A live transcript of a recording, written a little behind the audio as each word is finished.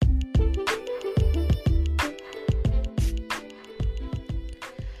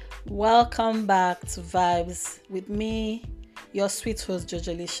Welcome back to Vibes with me, your sweet host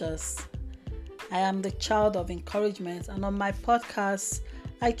Jojalicious. I am the child of encouragement, and on my podcast,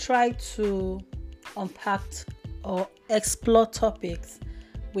 I try to unpack or explore topics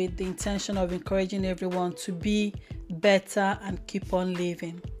with the intention of encouraging everyone to be better and keep on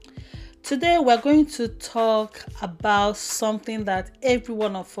living. Today, we're going to talk about something that every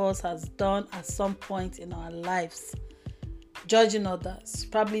one of us has done at some point in our lives. Judging others.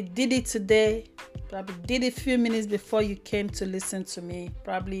 Probably did it today, probably did it a few minutes before you came to listen to me.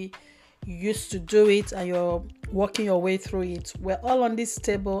 Probably you used to do it and you're working your way through it. We're all on this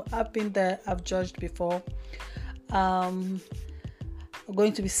table. I've been there, I've judged before. We're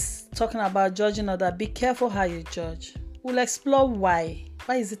going to be talking about judging others. Be careful how you judge. We'll explore why.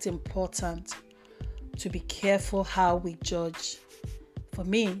 Why is it important to be careful how we judge? For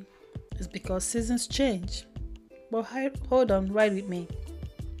me, it's because seasons change. But hold on, right with me.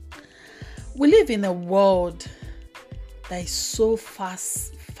 We live in a world that is so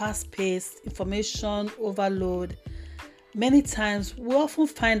fast-paced, information overload. Many times, we often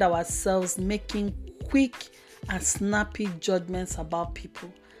find ourselves making quick and snappy judgments about people,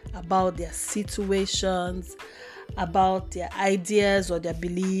 about their situations, about their ideas or their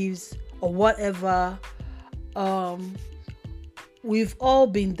beliefs or whatever. We've all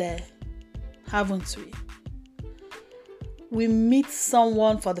been there, haven't we? We meet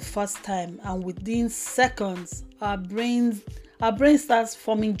someone for the first time, and within seconds, our brain starts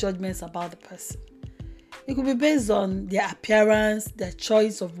forming judgments about the person. It could be based on their appearance, their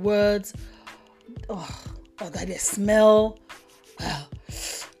choice of words, or their smell,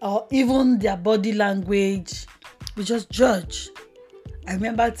 or even their body language. We just judge. I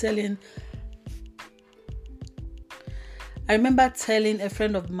remember telling a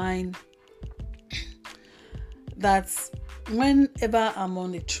friend of mine that whenever I'm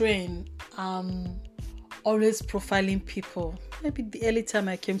on a train, I'm always profiling people. Maybe the early time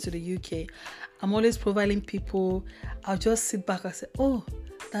I came to the UK, I'm always profiling people. I'll just sit back and say, oh,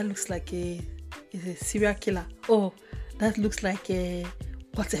 that looks like a serial killer. Oh, that looks like a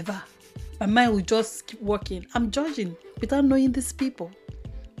whatever. My mind will just keep working. I'm judging without knowing these people.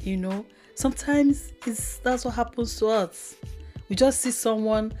 Sometimes that's what happens to us. We just see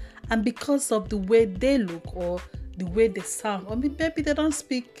someone, and because of the way they look or the way they sound, or maybe they don't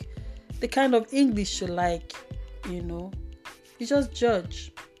speak the kind of English you like, you just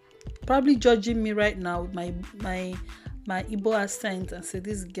judge. Probably judging me right now with my Igbo accent and say,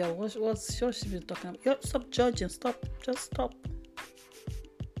 this girl, what's she been talking about? Stop judging, just stop.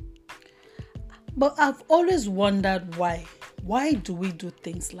 But I've always wondered why. Why do we do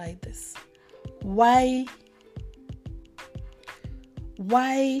things like this? Why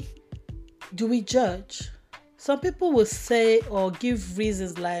do we judge? Some people will say or give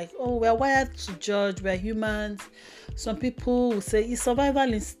reasons like, oh, we're wired to judge, we're humans. Some people will say it's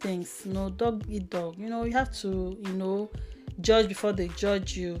survival instincts, dog eat dog. You have to, judge before they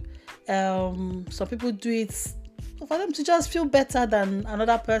judge you. Some people do it for them to just feel better than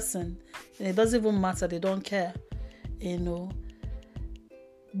another person. And it doesn't even matter, they don't care,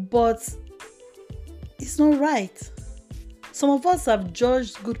 But it's not right. Some of us have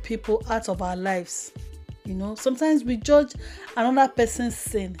judged good people out of our lives. Sometimes we judge another person's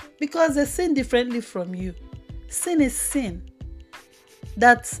sin because they sin differently from you. Sin is sin.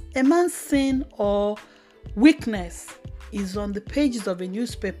 That a man's sin or weakness is on the pages of a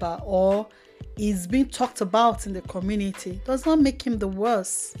newspaper or is being talked about in the community does not make him the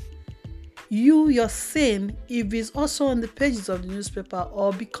worst. Your sin, if it's also on the pages of the newspaper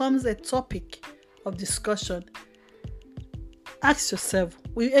or becomes a topic of discussion, ask yourself,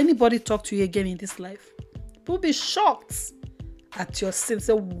 will anybody talk to you again in this life? People will be shocked at your sin.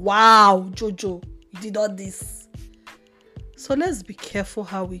 Say, wow, Jojo, you did all this. So let's be careful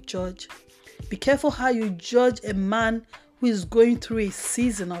how we judge. Be careful how you judge a man who is going through a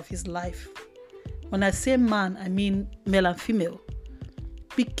season of his life. When I say man, I mean male and female.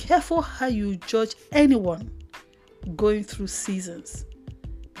 Be careful how you judge anyone going through seasons,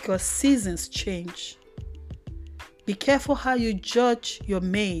 because seasons change. Be careful how you judge your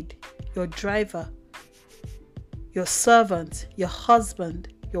maid, your driver, your servant, your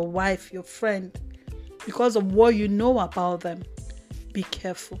husband, your wife, your friend, because of what you know about them. Be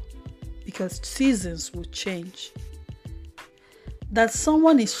careful, because seasons will change. That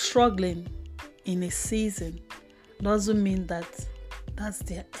someone is struggling in a season doesn't mean that that's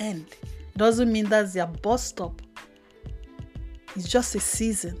their end. It doesn't mean that's their bus stop. It's just a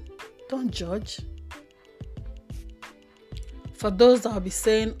season. Don't judge. For those that will be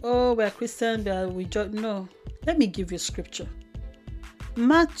saying, oh, we're Christian, we judge. No. Let me give you scripture.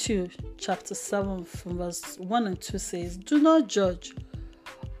 Matthew chapter 7 from verse 1 and 2 says, "Do not judge,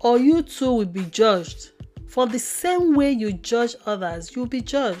 or you too will be judged. For the same way you judge others, you'll be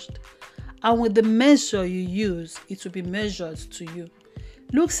judged. And with the measure you use, it will be measured to you."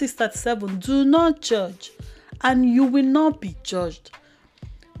 Luke 6:37, "Do not judge, and you will not be judged.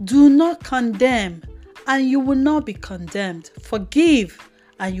 Do not condemn, and you will not be condemned. Forgive,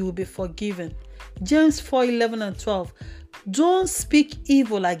 and you will be forgiven." James 4:11 and 12, "Don't speak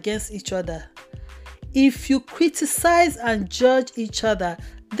evil against each other. If you criticize and judge each other,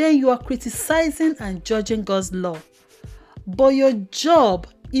 then you are criticizing and judging God's law. But your job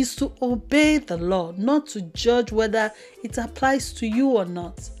is to obey the law, not to judge whether it applies to you or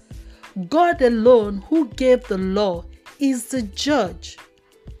not. God alone, who gave the law, is the judge.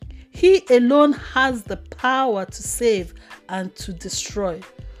 He alone has the power to save and to destroy.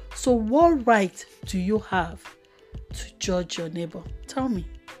 So what right do you have to judge your neighbor? Tell me.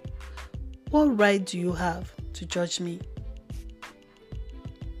 What right do you have to judge me?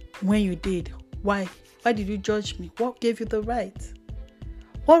 When you did, why? Why did you judge me? What gave you the right?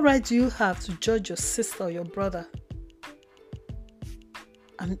 What right do you have to judge your sister or your brother?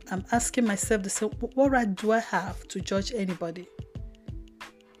 I'm asking myself the same. What right do I have to judge anybody?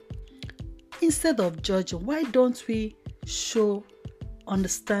 Instead of judging, why don't we show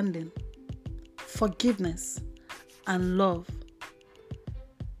understanding, forgiveness, and love?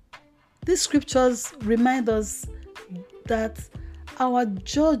 These scriptures remind us that our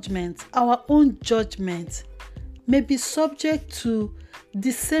judgment, our own judgment, may be subject to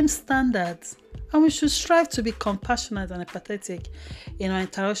the same standards, and we should strive to be compassionate and empathetic in our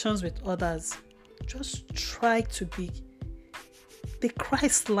interactions with others. Just try to be the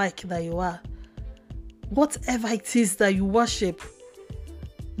Christ-like that you are. Whatever it is that you worship,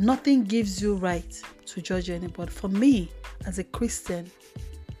 nothing gives you right to judge anybody. For me, as a Christian,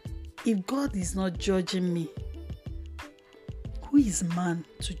 if God is not judging me, who is man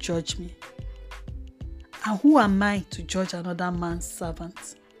to judge me? And who am I to judge another man's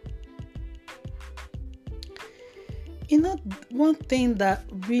servant? You know, one thing that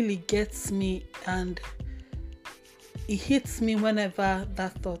really gets me and it hits me whenever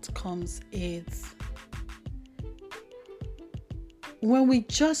that thought comes is when we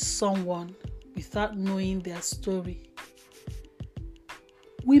judge someone without knowing their story,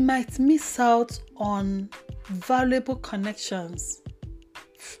 we might miss out on valuable connections,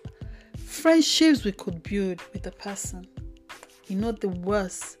 friendships we could build with a person. You know, the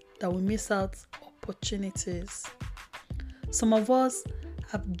worst, that we miss out opportunities. Some of us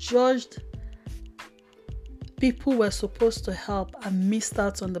have judged people we're supposed to help and missed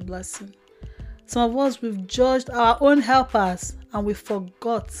out on the blessing. Some of us, we've judged our own helpers and we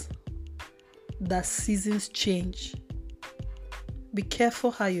forgot that seasons change. Be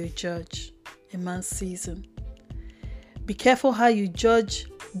careful how you judge a man's season. Be careful how you judge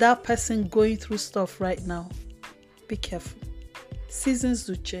that person going through stuff right now. Be careful. Seasons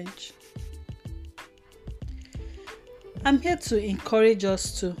do change. I'm here to encourage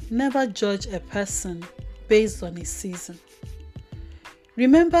us to never judge a person based on his season.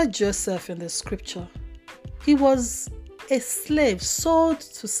 Remember Joseph in the scripture. He was a slave, sold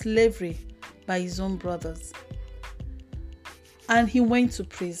to slavery by his own brothers. And he went to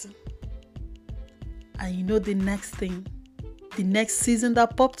prison. And you know the next thing, the next season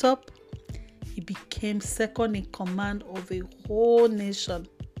that popped up, he became second in command of a whole nation.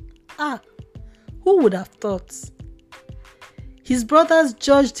 Who would have thought? His brothers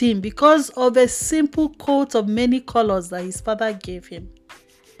judged him because of a simple coat of many colors that his father gave him.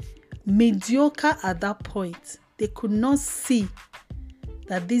 Mediocre at that point, they could not see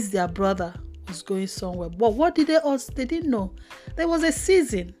that this their brother was going somewhere. But what did they also? They didn't know. There was a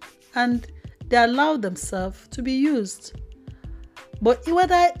season and they allowed themselves to be used. But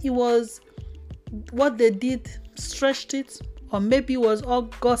whether it was what they did stretched it, or maybe it was all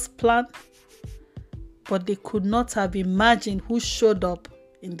God's plan, but they could not have imagined who showed up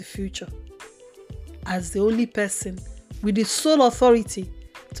in the future as the only person with the sole authority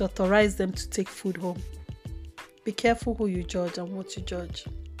to authorize them to take food home. Be careful who you judge and what you judge.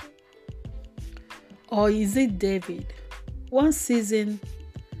 Or is it David? One season,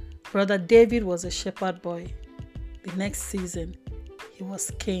 Brother David was a shepherd boy. The next season, he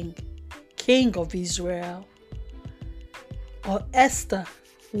was king of Israel. Or Esther,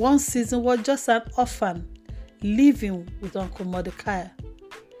 one season was just an orphan living with Uncle Mordecai.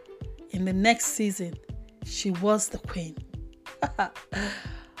 In the next season, she was the queen.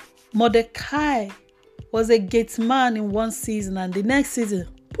 Mordecai was a gate man in one season, and the next season,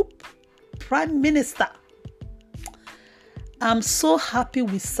 prime minister. I'm so happy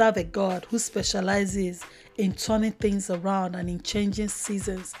we serve a God who specializes in turning things around and in changing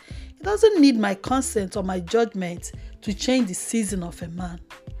seasons. He doesn't need my consent or my judgment to change the season of a man.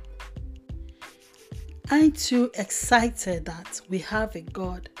 Aren't you excited that we have a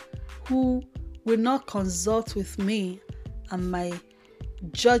God who will not consult with me and my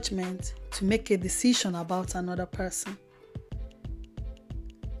judgment to make a decision about another person?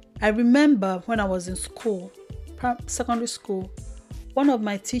 I remember when I was in school, secondary school, one of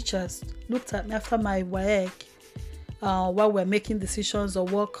my teachers looked at me after my WAEC while we're making decisions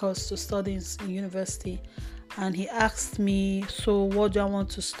of what course to study in university, and he asked me, so what do I want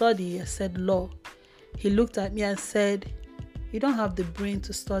to study? I said law. He looked at me and said, you don't have the brain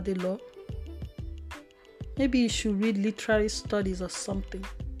to study law. Maybe you should read literary studies or something.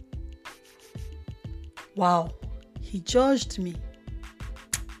 Wow, he judged me.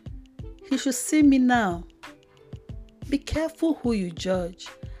 He should see me now. Be careful who you judge.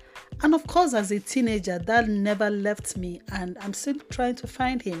 And of course, as a teenager, that never left me, and I'm still trying to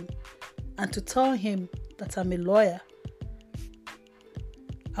find him and to tell him that I'm a lawyer.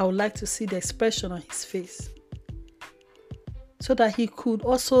 I would like to see the expression on his face so that he could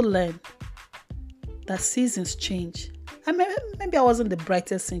also learn that seasons change. I mean, maybe I wasn't the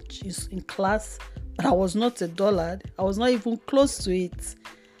brightest in class, but I was not a dullard. I was not even close to it.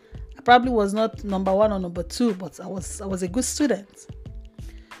 I probably was not number 1 or number 2, but I was a good student.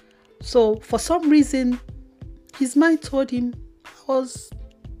 So for some reason, his mind told him I was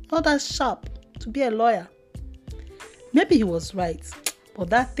not as sharp to be a lawyer. Maybe he was right, but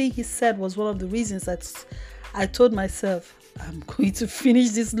that thing he said was one of the reasons that I told myself, I'm going to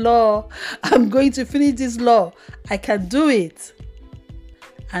finish this law. I'm going to finish this law. I can do it.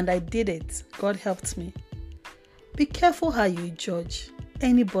 And I did it. God helped me. Be careful how you judge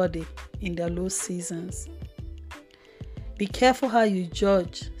anybody in their low seasons. Be careful how you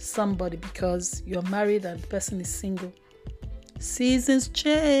judge somebody because you're married and the person is single. Seasons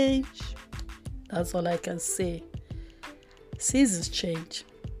change. That's all I can say. Seasons change.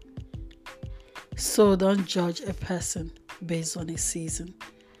 So don't judge a person based on a season.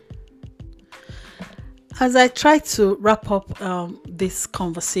 As I try to wrap up this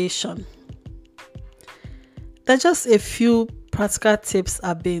conversation, there are just a few practical tips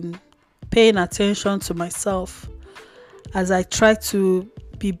I've been paying attention to myself as I try to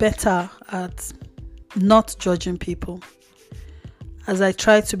be better at not judging people, as I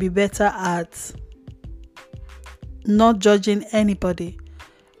try to be better at not judging anybody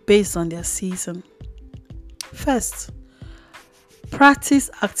based on their season. First, practice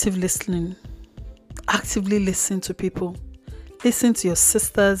active listening. Actively listen to people. Listen to your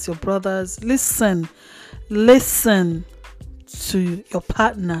sisters, your brothers. Listen to your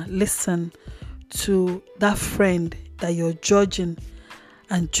partner. Listen to that friend that you're judging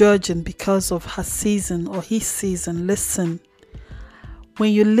because of her season or his season. Listen.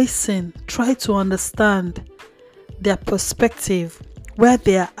 When you listen, try to understand their perspective, where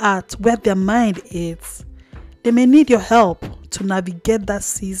they are at, where their mind is. They may need your help to navigate that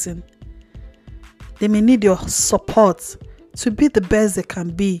season. They may need your support to be the best they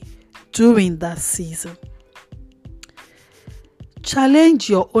can be during that season. Challenge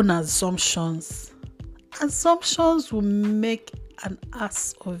your own assumptions. Assumptions will make an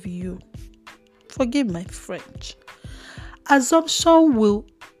ass of you. Forgive my French. Assumption will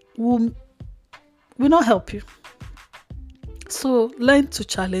not help you. So learn to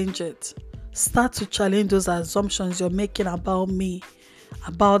challenge it. Start to challenge those assumptions you're making about me,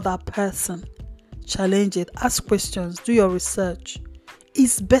 about that person. Challenge it. Ask questions. Do your research.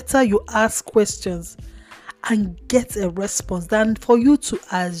 It's better you ask questions and get a response than for you to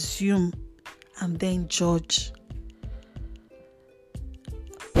assume and then judge.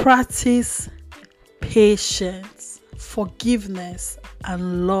 Practice patience, forgiveness,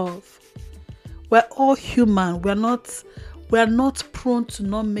 and love. We're all human. We're not prone to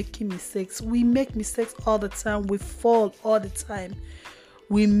not making mistakes. We make mistakes all the time. We fall all the time.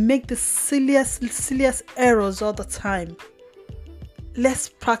 We make the silliest errors all the time. Let's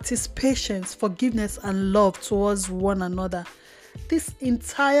practice patience, forgiveness, and love towards one another. This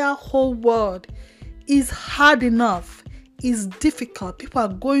entire whole world is hard enough, is difficult. People are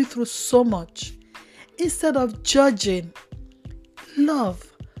going through so much. Instead of judging,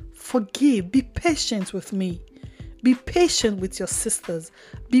 love, forgive, be patient with me. Be patient with your sisters.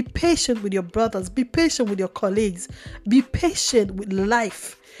 Be patient with your brothers. Be patient with your colleagues. Be patient with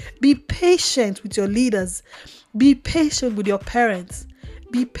life. Be patient with your leaders. Be patient with your parents.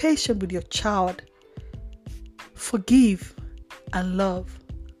 Be patient with your child. Forgive and love.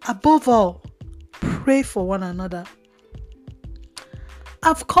 Above all, pray for one another.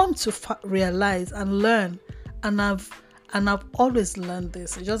 I've come to realize and learn, and I've always learned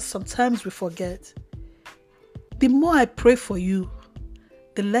this. It's just sometimes we forget. The more I pray for you,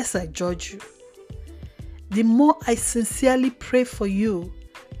 the less I judge you. The more I sincerely pray for you,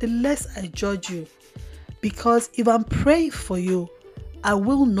 the less I judge you. Because if I'm praying for you, I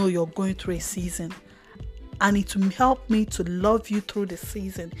will know you're going through a season. And it will help me to love you through the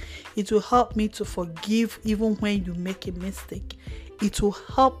season. It will help me to forgive even when you make a mistake. It will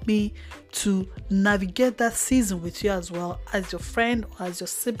help me to navigate that season with you as well, as your friend or as your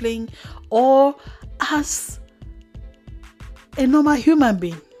sibling or as a normal human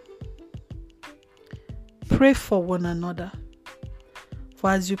being. Pray for one another. For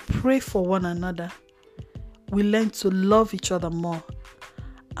as you pray for one another, we learn to love each other more,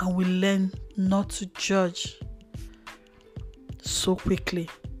 and we learn not to judge so quickly.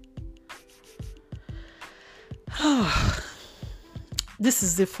 This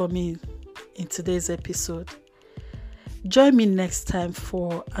is it for me in today's episode. Join me next time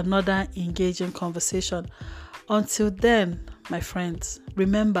for another engaging conversation. Until then, my friends,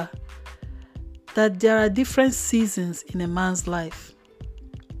 remember that there are different seasons in a man's life.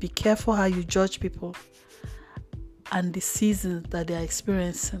 Be careful how you judge people and the seasons that they are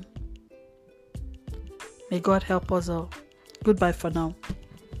experiencing. May God help us all. Goodbye for now.